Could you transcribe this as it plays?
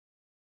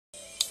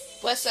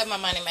What's up, my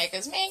money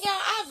makers? Man, y'all,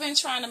 I've been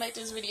trying to make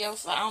this video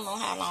for I don't know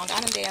how long. I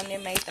done damn near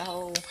made the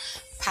whole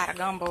pot of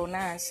gumbo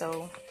now,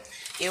 so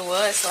it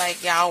was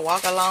like y'all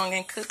walk along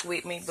and cook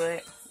with me,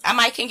 but I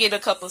might can get a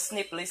couple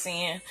snippets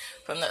in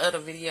from the other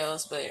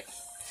videos, but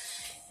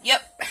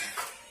yep.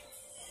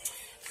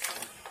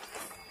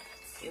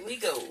 Here we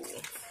go.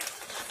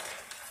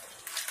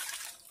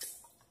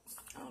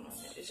 I don't know,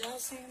 is y'all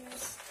seeing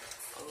this?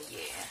 Oh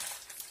yeah.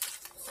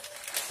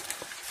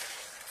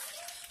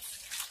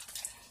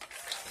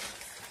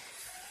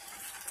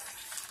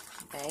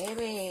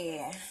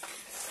 Baby,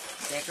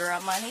 that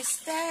girl money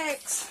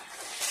stacks.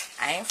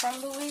 I ain't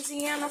from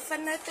Louisiana for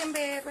nothing,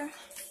 baby.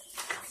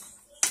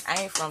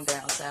 I ain't from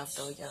down south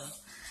though, y'all.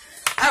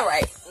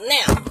 Alright,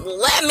 now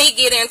let me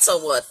get into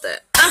what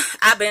the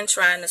I've been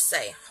trying to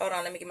say. Hold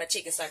on, let me get my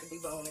chicken so I can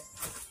debone it.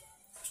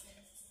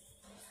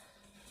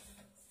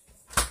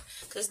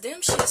 Cause them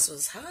shits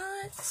was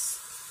hot.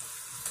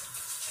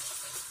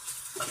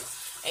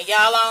 And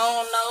y'all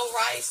don't know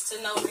rice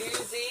to no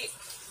music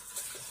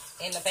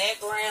in the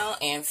background.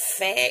 In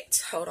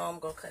fact, hold on, I'm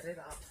gonna cut it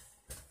off.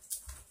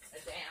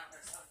 Down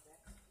or something.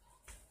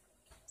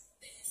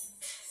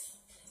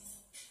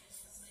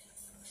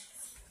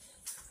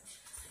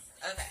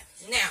 Okay,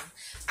 now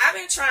I've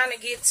been trying to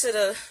get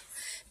to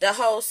the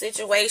whole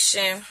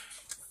situation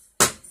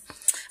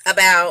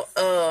about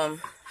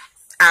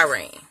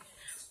Irene.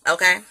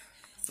 Okay,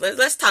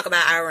 let's talk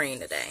about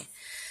Irene today.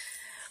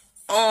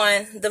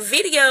 On the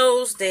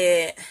videos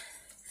that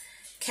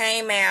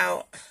came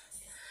out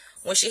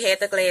when she had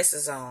the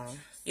glasses on,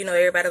 you know,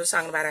 everybody was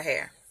talking about her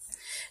hair.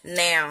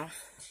 Now,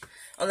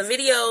 on the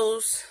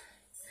videos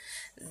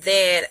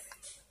that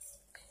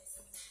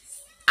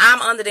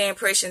I'm under the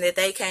impression that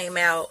they came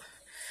out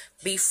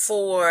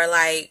before,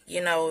 like,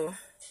 you know,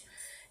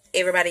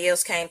 everybody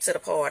else came to the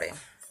party.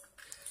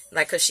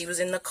 Like, because she was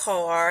in the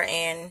car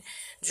and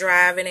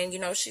driving and, you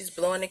know, she's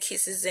blowing the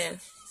kisses and,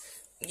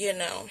 you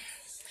know,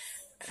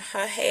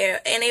 her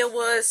hair. And it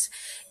was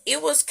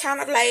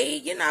kind of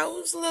laid, you know,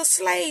 it was a little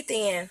slayed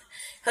then.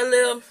 Her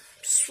little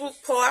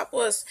swoop part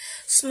was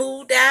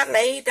smoothed out,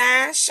 laid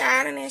down,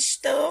 shining and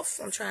stuff.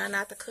 I'm trying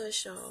not to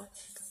cuss, y'all.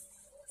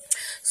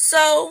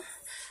 So,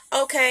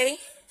 okay.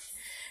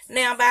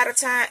 Now, by the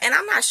time, and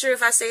I'm not sure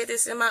if I said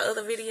this in my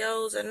other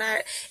videos or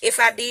not. If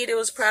I did, it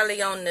was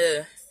probably on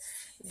the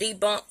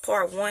debunk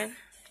part 1.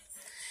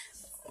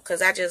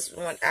 Because I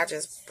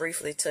just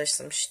briefly touched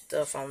some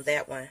stuff on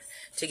that one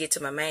to get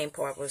to my main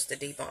part was the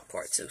debunk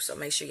part 2. So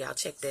make sure y'all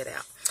check that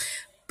out.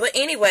 But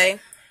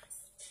anyway,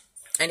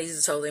 and these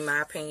are totally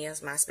my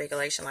opinions, my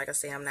speculation. Like I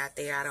say, I'm not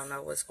there. I don't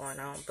know what's going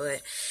on.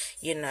 But,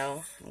 you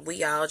know,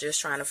 we all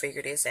just trying to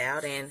figure this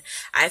out. And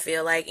I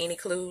feel like any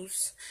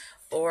clues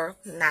or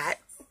not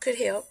could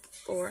help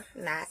or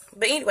not.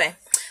 But anyway,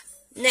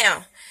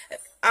 now,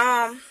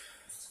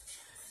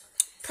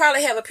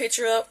 probably have a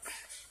picture up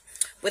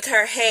with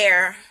her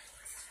hair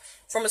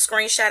from a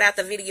screenshot out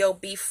the video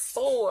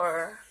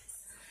before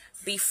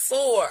they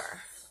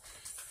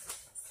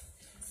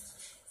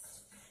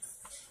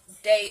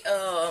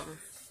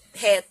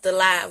had the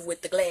live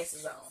with the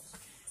glasses on.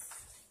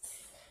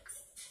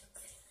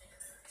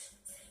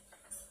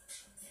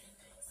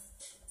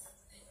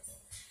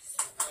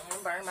 I'm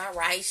gonna burn my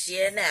rice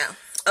here now.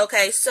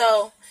 Okay,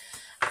 so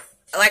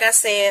like I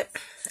said,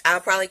 I'll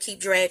probably keep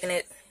dragging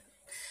it.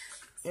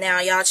 Now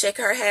y'all check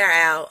her hair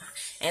out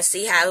and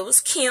see how it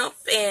was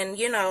kempt and,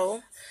 you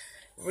know,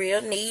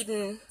 real neat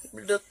and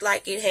looked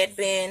like it had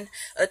been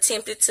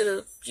attempted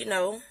to, you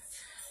know,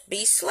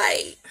 be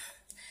slayed.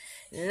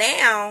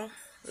 Now,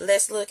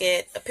 let's look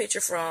at a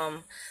picture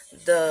from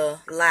the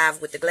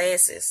live with the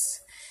glasses.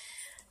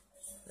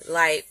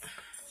 Like,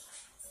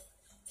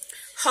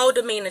 whole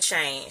demeanor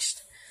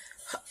changed.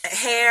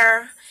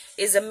 Hair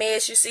is a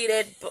mess. You see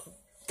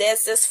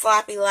that's just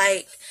floppy,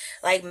 like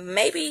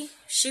maybe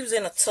she was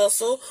in a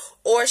tussle,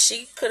 or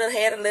she could have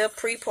had a little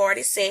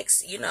pre-party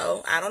sex, you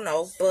know, I don't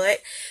know.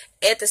 But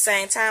at the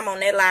same time, on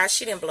that live,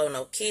 she didn't blow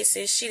no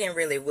kisses. She didn't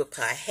really whip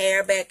her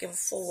hair back and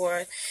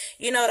forth.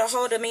 You know, the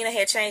whole demeanor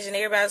had changed, and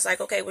everybody was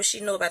like, okay, well,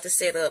 she knew about the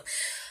setup.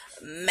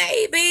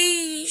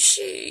 Maybe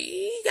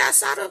she got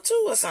sawed up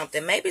too or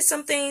something. Maybe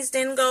some things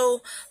didn't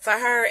go for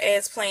her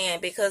as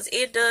planned, because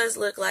it does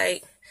look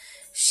like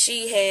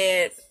she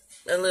had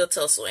a little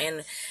tussle.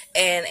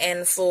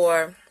 And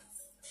for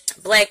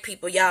black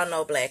people, y'all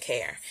know black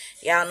hair.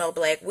 Y'all know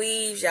black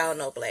weaves. Y'all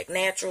know black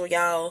natural.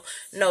 Y'all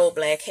know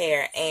black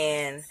hair.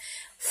 And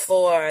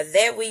for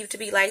that weave to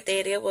be like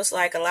that, it was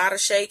like a lot of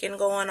shaking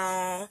going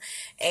on.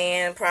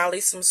 And probably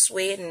some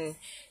sweat and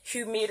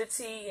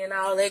humidity and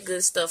all that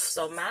good stuff.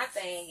 So my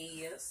thing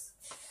is,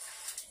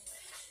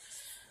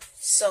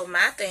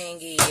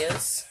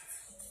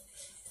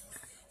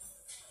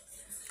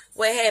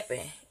 what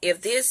happened?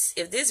 If this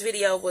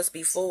video was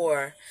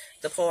before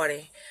the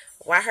party,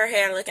 why her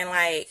hair looking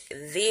like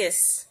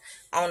this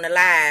on the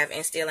live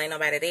and still ain't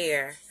nobody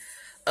there,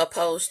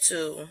 opposed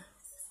to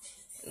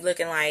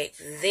looking like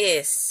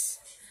this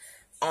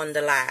on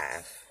the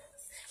live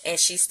and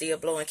she's still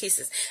blowing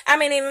kisses? I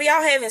mean, if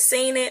y'all haven't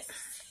seen it,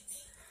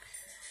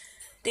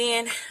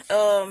 Then,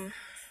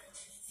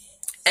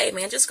 hey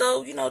man, just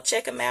go,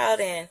 check him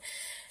out and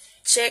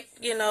check,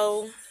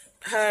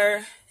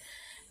 her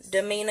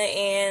demeanor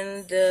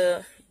in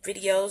the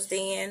videos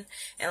then.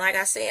 And like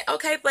I said,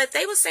 okay, but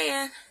they were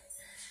saying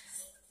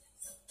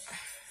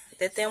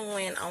that them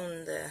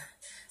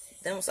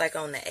was like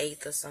on the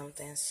 8th or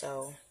something.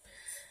 So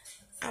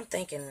I'm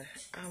thinking,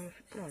 I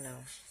don't know.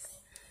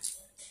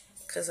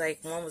 Cause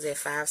like one was at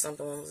 5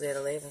 something, one was at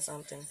 11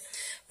 something.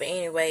 But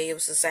anyway, it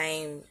was the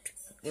same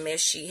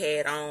mess she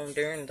had on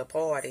during the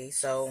party.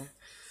 So,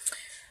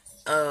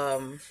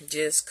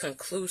 just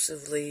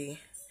conclusively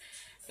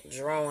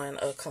drawing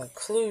a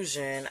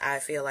conclusion, I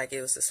feel like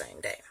it was the same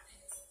day.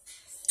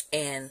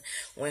 And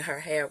when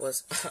her hair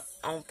was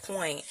on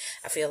point,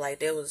 I feel like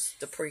that was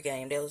the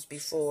pregame. That was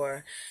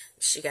before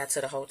she got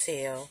to the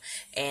hotel.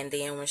 And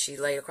then when she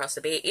laid across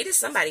the bed, it is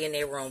somebody in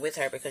that room with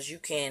her, because you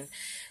can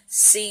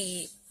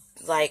see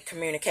like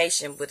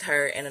communication with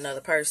her and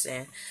another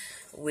person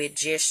with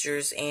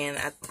gestures. And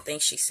I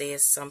think she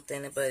says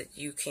something, but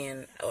you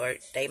can, or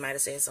they might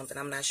have said something,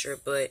 I'm not sure,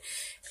 but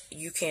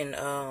you can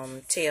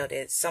tell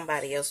that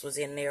somebody else was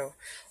in there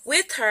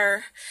with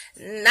her,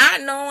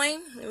 not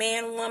knowing,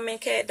 man, woman,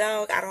 cat,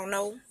 dog, I don't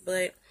know,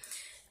 but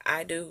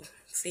I do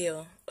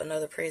feel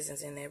another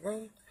presence in that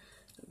room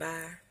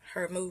by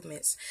her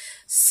movements.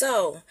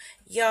 So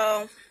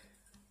y'all,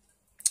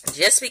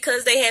 just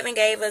because they haven't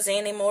gave us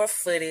any more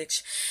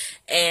footage,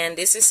 and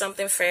this is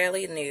something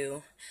fairly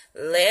new,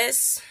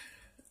 let's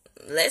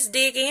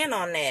dig in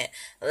on that.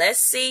 Let's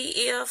see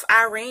if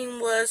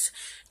Irene was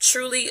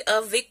truly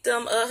a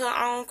victim of her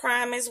own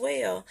crime as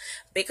well.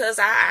 Because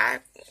I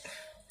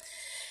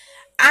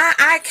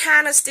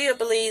kind of still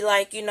believe,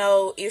 like,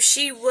 if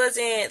she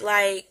wasn't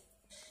like,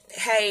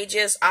 hey,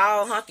 just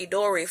all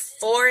hunky-dory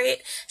for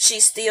it,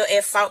 she's still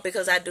at fault,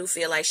 because I do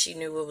feel like she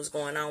knew what was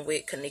going on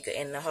with Kanika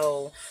and the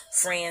whole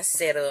friend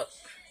setup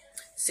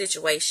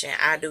situation.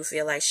 I do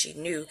feel like she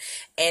knew,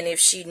 and if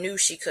she knew,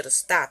 she could have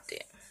stopped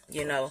it,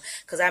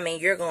 because I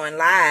mean, you're going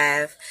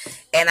live,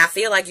 and I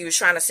feel like you were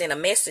trying to send a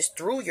message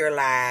through your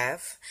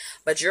live,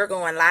 but you're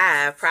going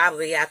live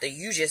probably after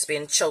you just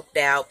been choked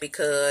out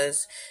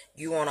because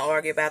you want to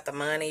argue about the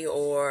money,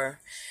 or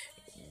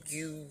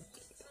you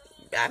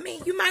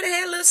might have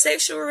had little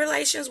sexual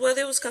relations,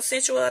 whether it was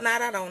consensual or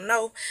not, I don't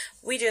know.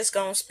 We just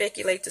gonna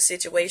speculate the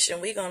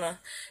situation. We gonna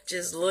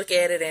just look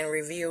at it and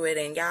review it,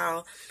 and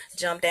y'all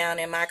jump down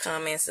in my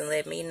comments and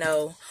let me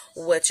know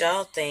what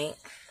y'all think.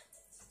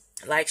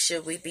 Like,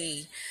 should we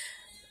be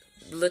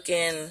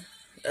looking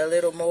a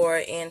little more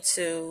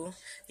into,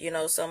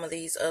 some of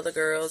these other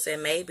girls,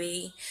 and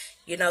maybe,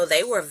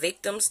 they were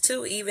victims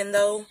too, even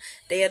though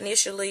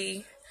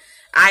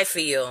I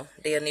feel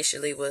they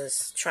initially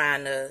was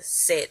trying to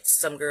set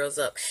some girls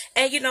up.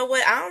 And you know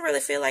what? I don't really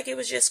feel like it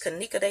was just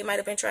Kanika they might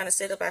have been trying to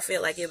set up. I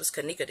feel like it was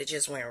Kanika that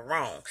just went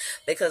wrong.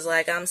 Because,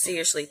 like, I'm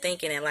seriously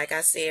thinking, and like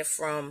I said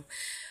from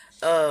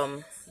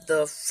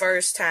the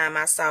first time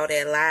I saw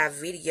that live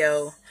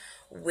video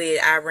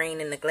with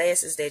Irene and the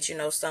glasses, that,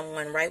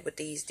 someone right with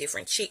these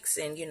different chicks,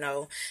 and,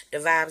 the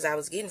vibes I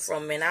was getting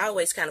from them. And I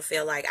always kind of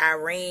feel like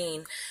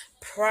Irene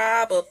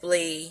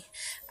probably,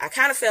 I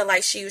kind of felt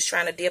like she was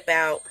trying to dip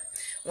out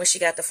when she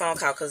got the phone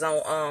call, because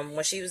on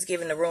when she was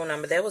giving the room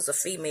number, there was a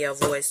female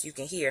voice you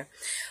can hear,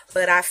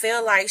 but I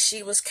feel like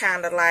she was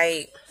kind of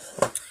like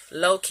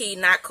low-key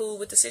not cool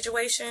with the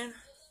situation.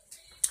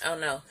 I don't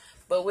know,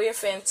 but we're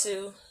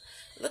finna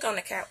look on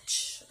the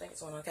couch. I think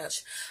it's one on the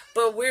couch,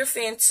 but we're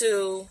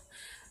finna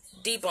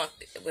debunk,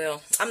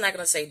 well, I'm not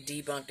gonna say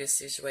debunk this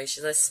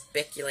situation, let's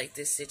speculate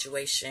this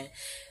situation.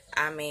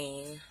 I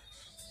mean,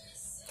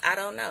 I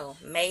don't know,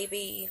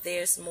 maybe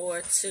there's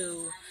more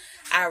to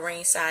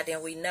Irene's side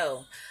than we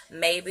know.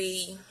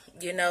 Maybe,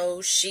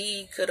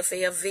 she could have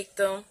fell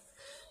victim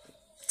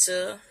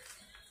to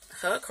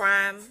her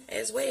crime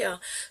as well.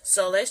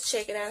 So let's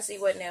check it out and see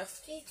what now.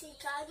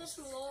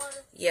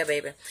 Yeah,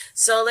 baby.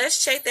 So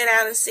let's check that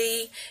out and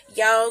see.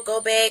 Y'all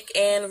go back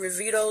and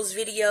review those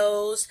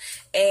videos,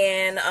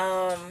 and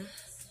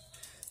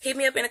hit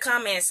me up in the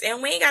comments.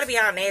 And we ain't got to be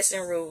all nasty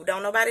and rude.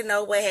 Don't nobody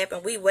know what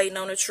happened. We waiting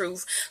on the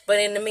truth. But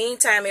in the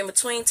meantime, in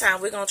between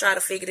time, we're going to try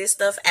to figure this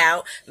stuff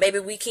out. Maybe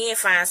we can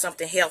find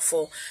something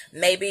helpful.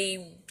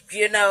 Maybe,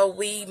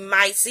 we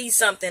might see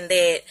something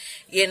that,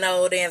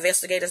 the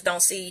investigators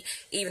don't see,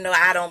 even though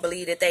I don't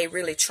believe that they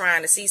really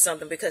trying to see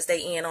something, because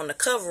they in on the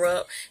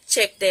cover-up.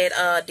 Check that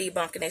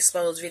Debunk and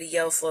Expose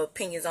video for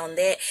opinions on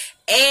that.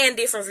 And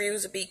different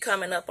views will be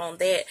coming up on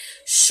that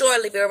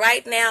shortly. But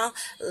right now,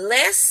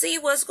 let's see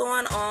what's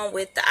going on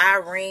with the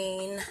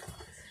Irene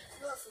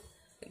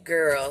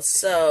girl.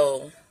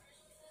 So,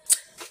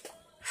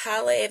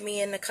 holla at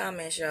me in the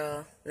comments,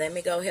 y'all. Let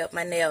me go help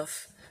my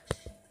nephew.